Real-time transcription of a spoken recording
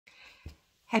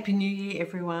Happy New Year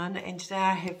everyone, and today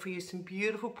I have for you some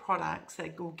beautiful products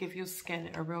that will give your skin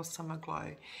a real summer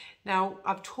glow. Now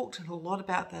I've talked a lot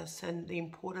about this and the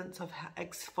importance of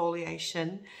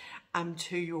exfoliation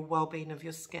to your well-being of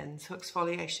your skin. So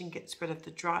exfoliation gets rid of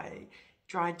the dry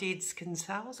dead skin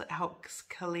cells, it helps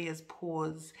clear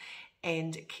pores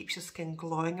and it keeps your skin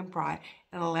glowing and bright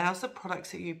and allows the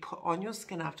products that you put on your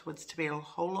skin afterwards to be a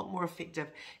whole lot more effective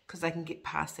because they can get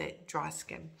past that dry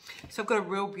skin. So I've got a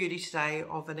real beauty today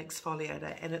of an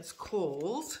exfoliator and it's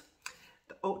called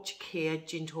the Ultra Care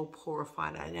Gentle Pore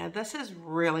Refiner. Now this is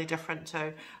really different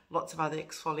to lots of other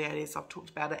exfoliators. I've talked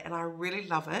about it and I really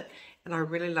love it, and I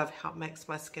really love how it makes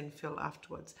my skin feel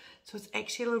afterwards. So it's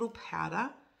actually a little powder.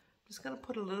 I'm just going to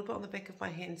put a little bit on the back of my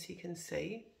hand so you can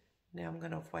see. Now I'm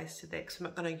going to have wasted that because I'm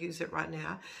not going to use it right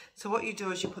now. So what you do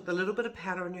is you put the little bit of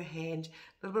powder on your hand,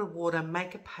 a little bit of water,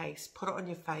 make a paste, put it on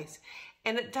your face,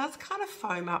 and it does kind of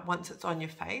foam up once it's on your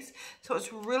face. So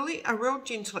it's really a real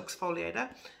gentle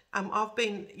exfoliator.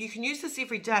 You can use this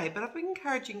every day, but I've been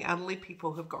encouraging elderly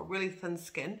people who've got really thin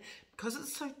skin, because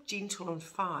it's so gentle and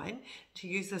fine, to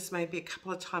use this maybe a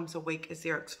couple of times a week as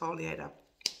their exfoliator.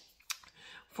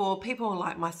 For people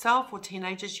like myself or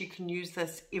teenagers, you can use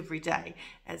this every day.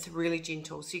 It's really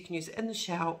gentle, so you can use it in the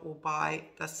shower or by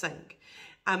the sink.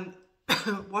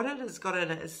 What it has got in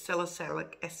it is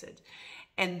salicylic acid,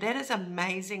 and that is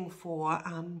amazing for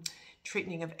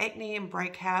treatment of acne and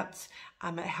breakouts.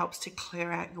 It helps to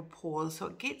clear out your pores, so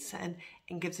it gets in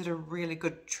and gives it a really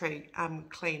good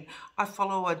clean. I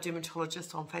follow a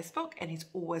dermatologist on Facebook and he's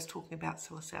always talking about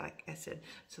salicylic acid,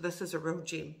 so this is a real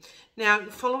gem. Now,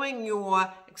 following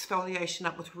your exfoliation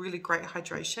up with really great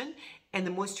hydration, and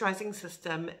the moisturizing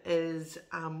system is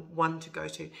one to go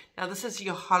to. Now this is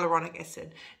your hyaluronic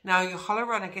acid. Now your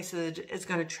hyaluronic acid is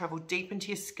going to travel deep into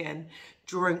your skin,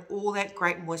 drawing all that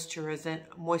great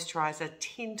moisturizer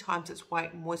 10 times its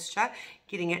weight in moisture,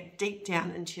 getting it deep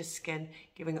down into your skin,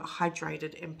 giving it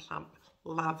hydrated and plump.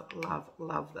 Love, love,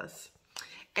 love this.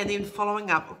 And then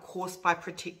following up, of course, by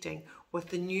protecting with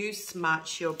the new Smart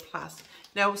Shield Plus.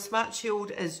 Now, Smart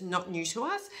Shield is not new to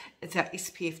us. It's our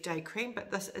SPF Day Cream,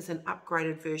 but this is an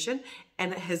upgraded version,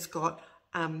 and it has got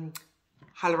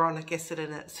hyaluronic acid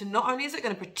in it. So not only is it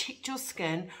going to protect your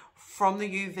skin from the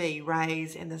UV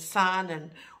rays and the sun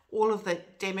and all of the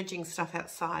damaging stuff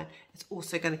outside, it's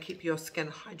also going to keep your skin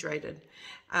hydrated.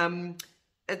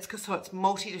 So it's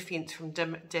multi-defense from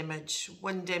damage,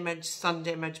 wind damage, sun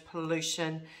damage,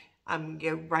 pollution,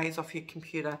 rays off your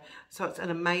computer. So it's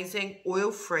an amazing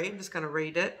oil-free, I'm just going to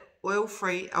read it,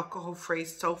 oil-free, alcohol-free,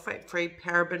 sulfate-free,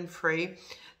 paraben-free,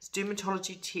 it's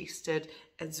dermatology tested,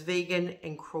 it's vegan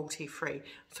and cruelty-free.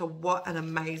 So what an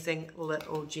amazing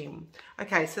little gem.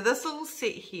 Okay, so this little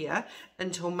set here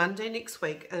until Monday next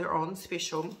week are on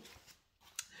special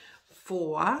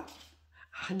for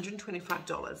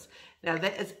 $125. Now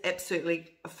that is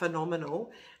absolutely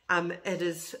phenomenal. It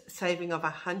is saving of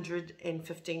 $115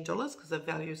 because the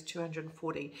value is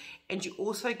 $240, and you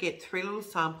also get 3 little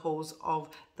samples of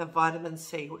the vitamin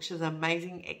C, which is an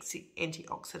amazing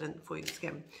antioxidant for your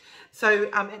skin. So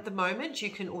at the moment you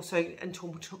can also,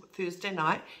 until Thursday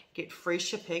night, get free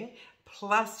shipping,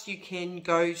 plus you can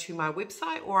go to my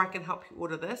website or I can help you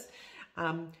order this,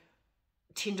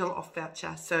 $10 off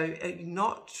voucher. So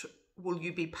not will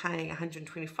you be paying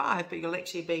 $125, but you'll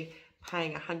actually be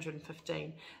paying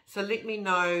 $115. So let me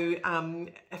know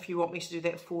if you want me to do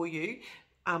that for you.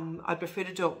 I'd prefer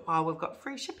to do it while we've got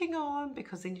free shipping on,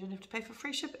 because then you don't have to pay for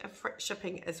free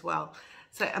shipping as well.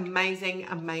 So amazing,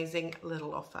 amazing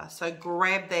little offer. So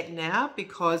grab that now,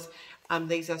 because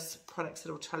these are products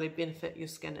that will totally benefit your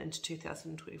skin into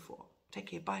 2024. Take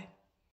care, bye.